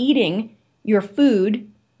start eating your food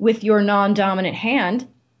with your non-dominant hand,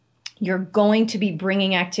 you're going to be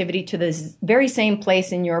bringing activity to this very same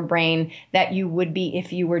place in your brain that you would be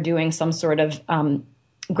if you were doing some sort of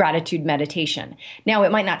gratitude meditation. Now,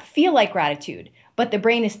 it might not feel like gratitude, but the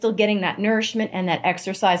brain is still getting that nourishment and that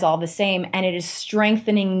exercise all the same, and it is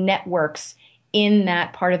strengthening networks in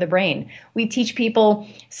that part of the brain. We teach people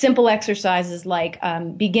simple exercises like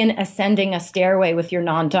begin ascending a stairway with your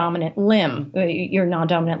non-dominant limb, your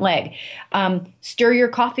non-dominant leg. Stir your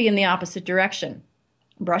coffee in the opposite direction.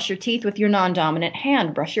 Brush your teeth with your non-dominant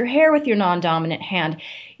hand. Brush your hair with your non-dominant hand.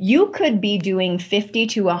 You could be doing 50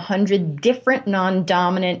 to 100 different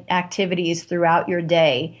non-dominant activities throughout your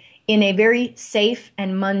day in a very safe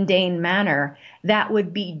and mundane manner that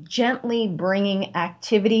would be gently bringing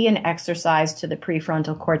activity and exercise to the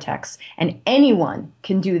prefrontal cortex. And anyone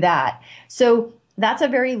can do that. So that's a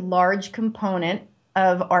very large component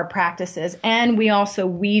of our practices. And we also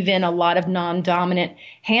weave in a lot of non-dominant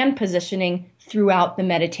hand positioning throughout the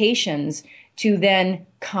meditations to then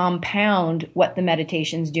compound what the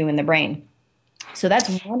meditations do in the brain. So that's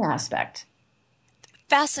one aspect.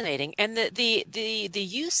 Fascinating. And the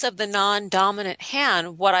use of the non-dominant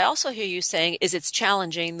hand, what I also hear you saying is it's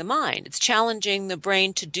challenging the mind. It's challenging the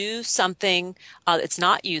brain to do something it's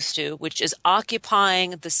not used to, which is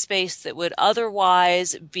occupying the space that would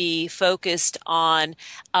otherwise be focused on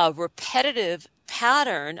a repetitive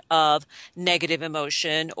pattern of negative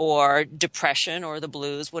emotion or depression or the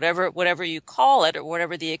blues, whatever you call it or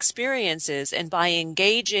whatever the experience is. And by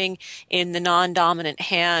engaging in the non-dominant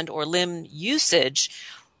hand or limb usage,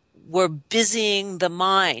 we're busying the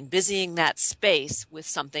mind, busying that space with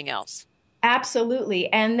something else.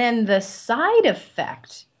 Absolutely. And then the side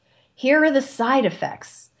effect, here are the side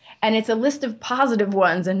effects. And it's a list of positive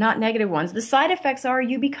ones and not negative ones. The side effects are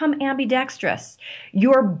you become ambidextrous.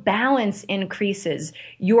 Your balance increases.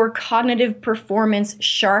 Your cognitive performance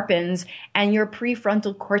sharpens. And your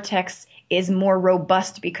prefrontal cortex is more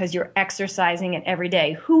robust because you're exercising it every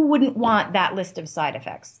day. Who wouldn't want that list of side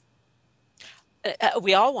effects?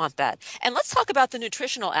 We all want that. And let's talk about the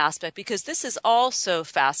nutritional aspect, because this is also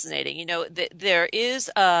fascinating. You know, there is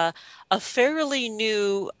a fairly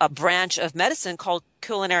new branch of medicine called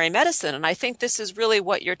culinary medicine. And I think this is really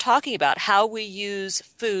what you're talking about, how we use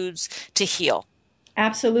foods to heal.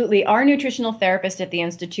 Absolutely. Our nutritional therapist at the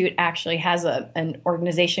Institute actually has an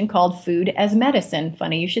organization called Food as Medicine.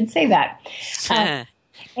 Funny you should say that.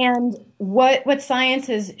 And what science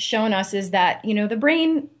has shown us is that, you know, the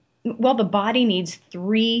brain, well, the body needs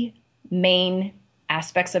three main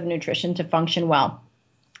aspects of nutrition to function well.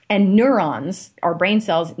 And neurons, our brain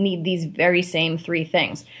cells, need these very same three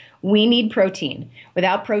things. We need protein.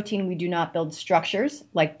 Without protein, we do not build structures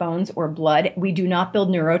like bones or blood. We do not build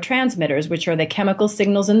neurotransmitters, which are the chemical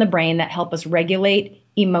signals in the brain that help us regulate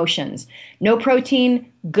emotions. No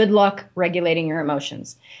protein, good luck regulating your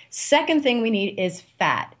emotions. Second thing we need is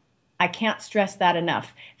fat. I can't stress that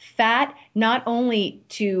enough. Fat, not only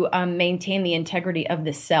to maintain the integrity of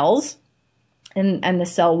the cells and the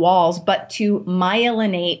cell walls, but to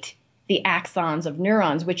myelinate the axons of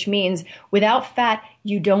neurons, which means without fat,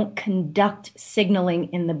 you don't conduct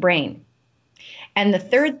signaling in the brain. And the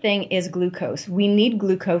third thing is glucose. We need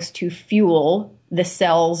glucose to fuel the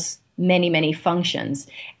cell's many, many functions.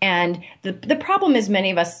 And the problem is many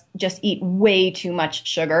of us just eat way too much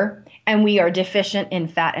sugar, and we are deficient in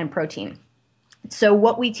fat and protein. So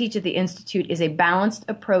what we teach at the Institute is a balanced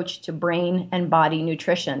approach to brain and body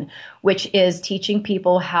nutrition, which is teaching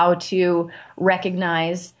people how to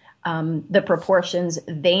recognize the proportions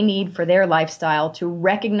they need for their lifestyle, to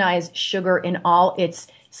recognize sugar in all its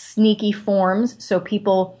sneaky forms, so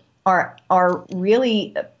people are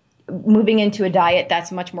really moving into a diet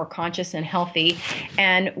that's much more conscious and healthy.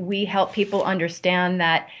 And we help people understand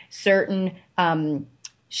that certain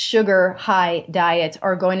sugar high diets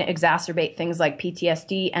are going to exacerbate things like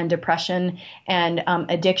PTSD and depression and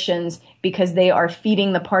addictions, because they are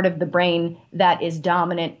feeding the part of the brain that is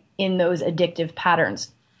dominant in those addictive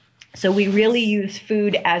patterns. So we really use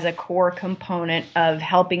food as a core component of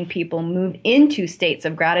helping people move into states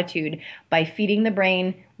of gratitude by feeding the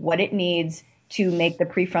brain what it needs to make the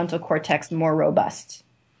prefrontal cortex more robust.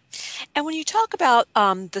 And when you talk about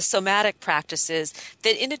the somatic practices,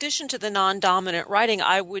 that in addition to the non-dominant writing,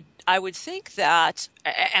 I would think that,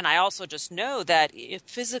 and I also just know that if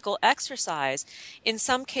physical exercise, in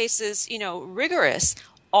some cases, rigorous,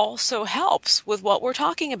 also helps with what we're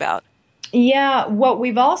talking about. Yeah, what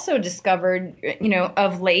we've also discovered,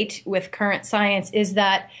 of late with current science is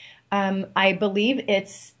that I believe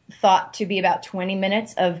it's thought to be about 20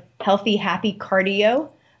 minutes of healthy, happy cardio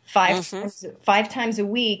five times a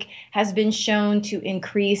week has been shown to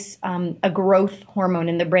increase a growth hormone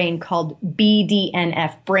in the brain called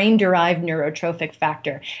BDNF, brain-derived neurotrophic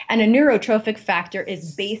factor. And a neurotrophic factor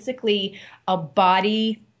is basically a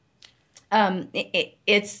body,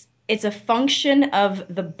 it's a function of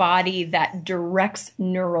the body that directs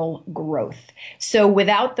neural growth. So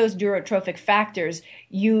without those neurotrophic factors,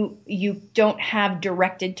 you don't have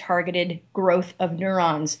directed, targeted growth of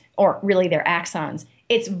neurons, or really their axons.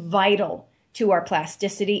 It's vital to our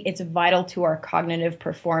plasticity. It's vital to our cognitive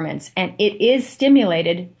performance. And it is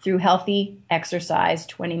stimulated through healthy exercise,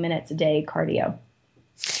 20 minutes a day cardio.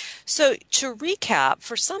 So to recap,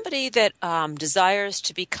 for somebody that desires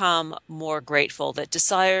to become more grateful, that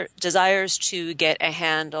desires to get a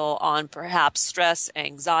handle on perhaps stress,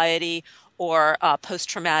 anxiety, or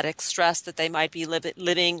post-traumatic stress that they might be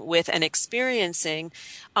living with and experiencing,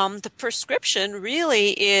 the prescription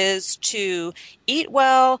really is to eat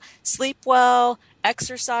well, sleep well,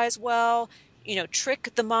 exercise well, trick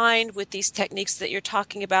the mind with these techniques that you're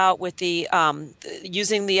talking about, with the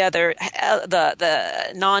using the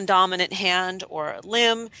non-dominant hand or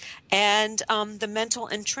limb, and the mental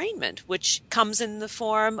entrainment, which comes in the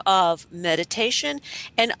form of meditation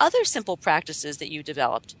and other simple practices that you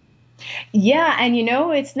developed. Yeah, and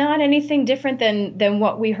it's not anything different than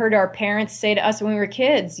what we heard our parents say to us when we were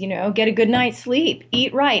kids, get a good night's sleep,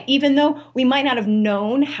 eat right. Even though we might not have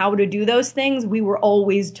known how to do those things, we were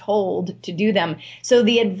always told to do them. So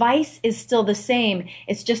the advice is still the same.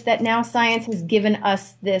 It's just that now science has given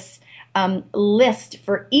us this list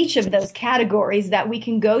for each of those categories that we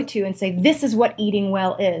can go to and say, this is what eating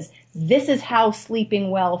well is. This is how sleeping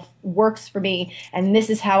well works for me. And this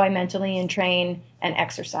is how I mentally entrain and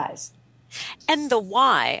exercise. And the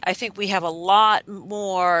why, I think we have a lot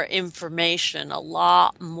more information, a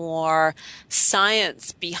lot more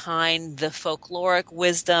science behind the folkloric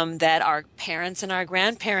wisdom that our parents and our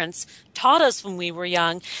grandparents taught us when we were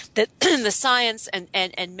young, that the science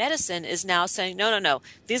and medicine is now saying, no,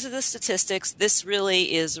 these are the statistics, this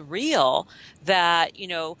really is real, that,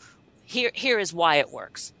 here is why it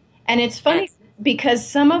works. And it's funny because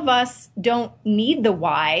some of us don't need the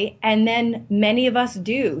why, and then many of us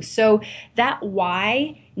do. So that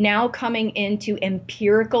why now coming into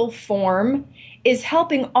empirical form is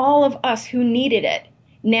helping all of us who needed it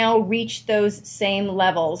now reach those same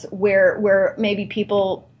levels where maybe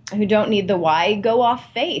people who don't need the why go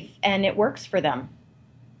off faith and it works for them.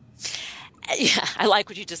 Yeah, I like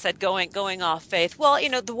what you just said, going off faith. Well,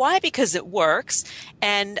 the why, because it works.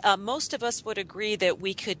 And most of us would agree that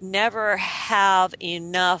we could never have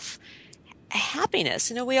enough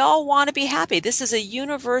happiness. We all want to be happy. This is a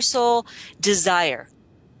universal desire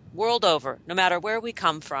world over, no matter where we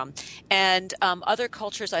come from. And other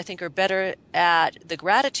cultures, I think, are better at the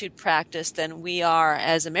gratitude practice than we are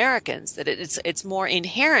as Americans, that it's more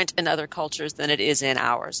inherent in other cultures than it is in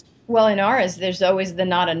ours. Well, in ours, there's always the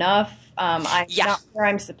not enough. I'm not where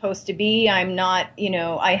I'm supposed to be. I'm not,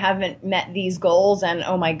 I haven't met these goals, and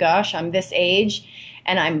oh my gosh, I'm this age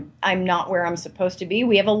and I'm not where I'm supposed to be.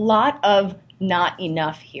 We have a lot of not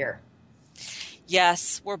enough here.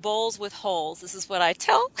 Yes, we're bowls with holes. This is what I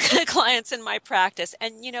tell clients in my practice.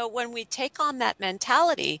 And, when we take on that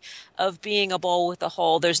mentality of being a bowl with a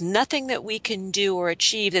hole, there's nothing that we can do or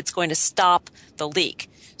achieve that's going to stop the leak.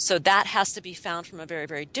 So that has to be found from a very,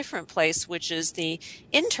 very different place, which is the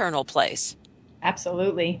internal place.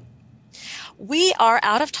 Absolutely. We are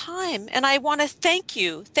out of time, and I want to thank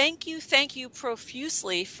you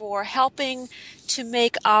profusely for helping to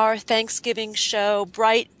make our Thanksgiving show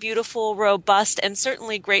bright, beautiful, robust, and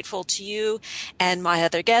certainly grateful to you and my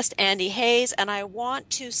other guest, Andy Hayes. And I want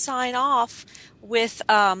to sign off with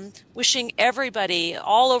wishing everybody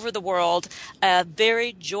all over the world a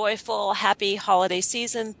very joyful, happy holiday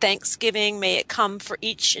season. Thanksgiving, may it come for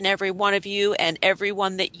each and every one of you and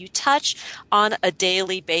everyone that you touch on a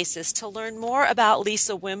daily basis. To learn more about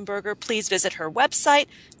Lisa Wimberger, please visit her website,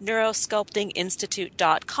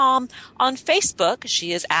 neurosculptinginstitute.com. On Facebook,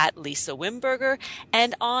 she is at Lisa Wimberger,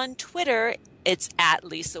 and on Twitter, it's at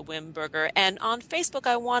Lisa Wimberger. And on Facebook,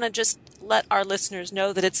 I want to just let our listeners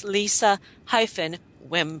know that it's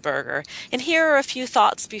Lisa-Wimberger. And here are a few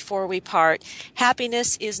thoughts before we part.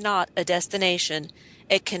 Happiness is not a destination.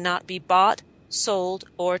 It cannot be bought, sold,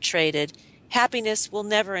 or traded. Happiness will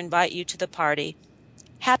never invite you to the party.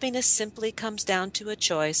 Happiness simply comes down to a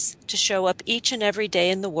choice to show up each and every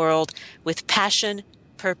day in the world with passion,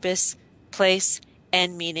 purpose, place,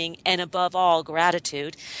 and meaning, and above all,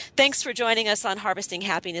 gratitude. Thanks for joining us on Harvesting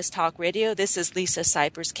Happiness Talk Radio. This is Lisa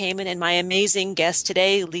Cypers Kamen and my amazing guests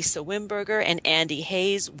today, Lisa Wimberger and Andy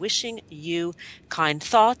Hayes, wishing you kind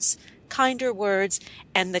thoughts, kinder words,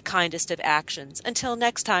 and the kindest of actions. Until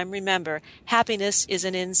next time, remember, happiness is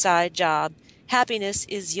an inside job. Happiness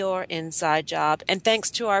is your inside job. And thanks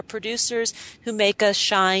to our producers who make us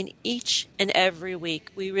shine each and every week.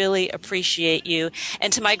 We really appreciate you.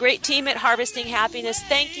 And to my great team at Harvesting Happiness,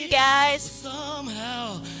 thank you guys.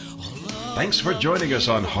 Thanks for joining us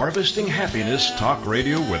on Harvesting Happiness Talk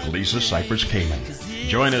Radio with Lisa Cypers Kamen.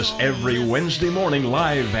 Join us every Wednesday morning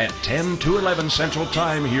live at 10 to 11 Central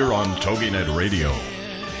Time here on TogiNet Radio.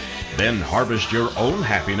 Then harvest your own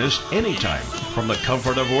happiness anytime from the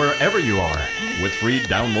comfort of wherever you are with free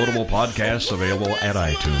downloadable podcasts available at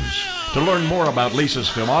iTunes. To learn more about Lisa's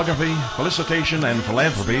filmography, felicitation, and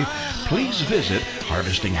philanthropy, please visit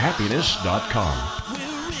harvestinghappiness.com.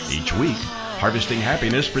 Each week, Harvesting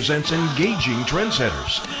Happiness presents engaging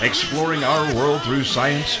trendsetters, exploring our world through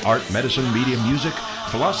science, art, medicine, media, music,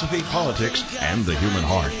 philosophy, politics, and the human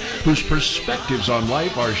heart, whose perspectives on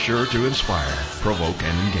life are sure to inspire, provoke,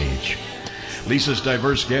 and engage. Lisa's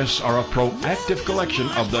diverse guests are a proactive collection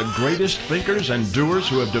of the greatest thinkers and doers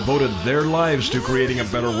who have devoted their lives to creating a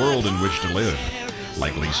better world in which to live.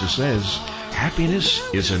 Like Lisa says, happiness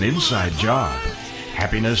is an inside job.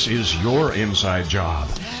 Happiness is your inside job.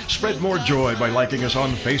 Spread more joy by liking us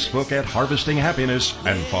on Facebook at Harvesting Happiness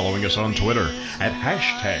and following us on Twitter at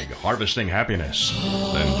 #Harvesting Happiness.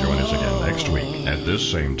 Then join us again next week at this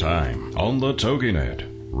same time on the TogiNet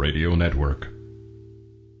Radio Network.